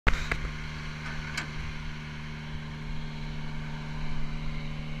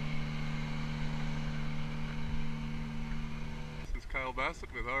Kyle Bassett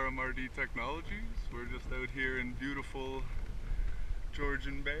with RMRD Technologies. We're just out here in beautiful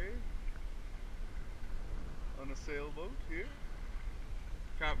Georgian Bay on a sailboat here.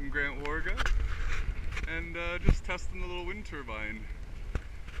 Captain Grant Warga, and just testing the little wind turbine.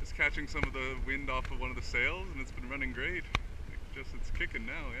 Just catching some of the wind off of one of the sails, and it's been running great. It's kicking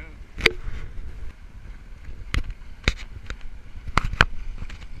now, yeah.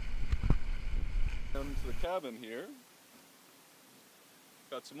 Down into the cabin here.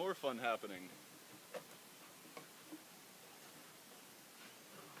 Got some more fun happening.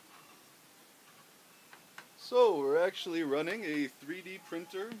 So we're actually running a 3D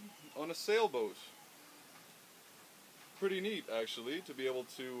printer on a sailboat. Pretty neat, actually, to be able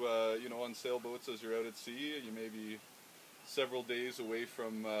to, on sailboats as you're out at sea, you may be several days away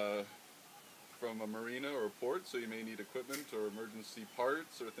from a marina or a port, so you may need equipment or emergency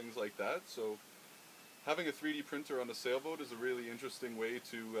parts or things like that. So having a 3D printer on a sailboat is a really interesting way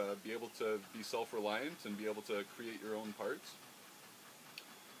to be able to be self-reliant and be able to create your own parts.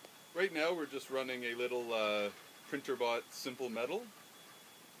 Right now we're just running a little printrbot simple metal,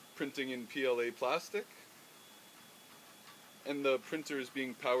 printing in PLA plastic, and the printer is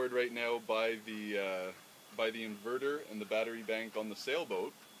being powered right now by the inverter and the battery bank on the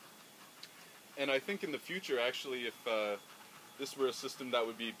sailboat. And I think in the future, actually, if this were a system that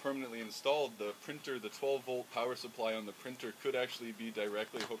would be permanently installed, the printer, the 12-volt power supply on the printer could actually be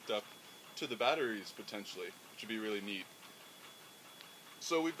directly hooked up to the batteries potentially, which would be really neat.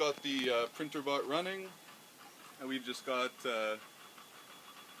 So we've got the printrbot running, and we've just got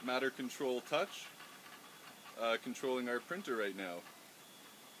mattercontrol touch controlling our printer right now.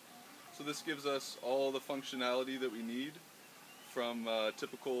 So this gives us all the functionality that we need from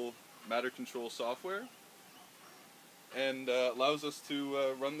typical mattercontrol software, and allows us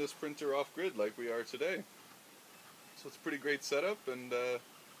to run this printer off-grid like we are today. So it's a pretty great setup, and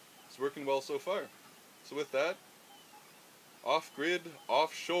it's working well so far. So with that, off-grid,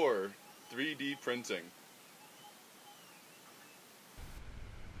 offshore 3D printing.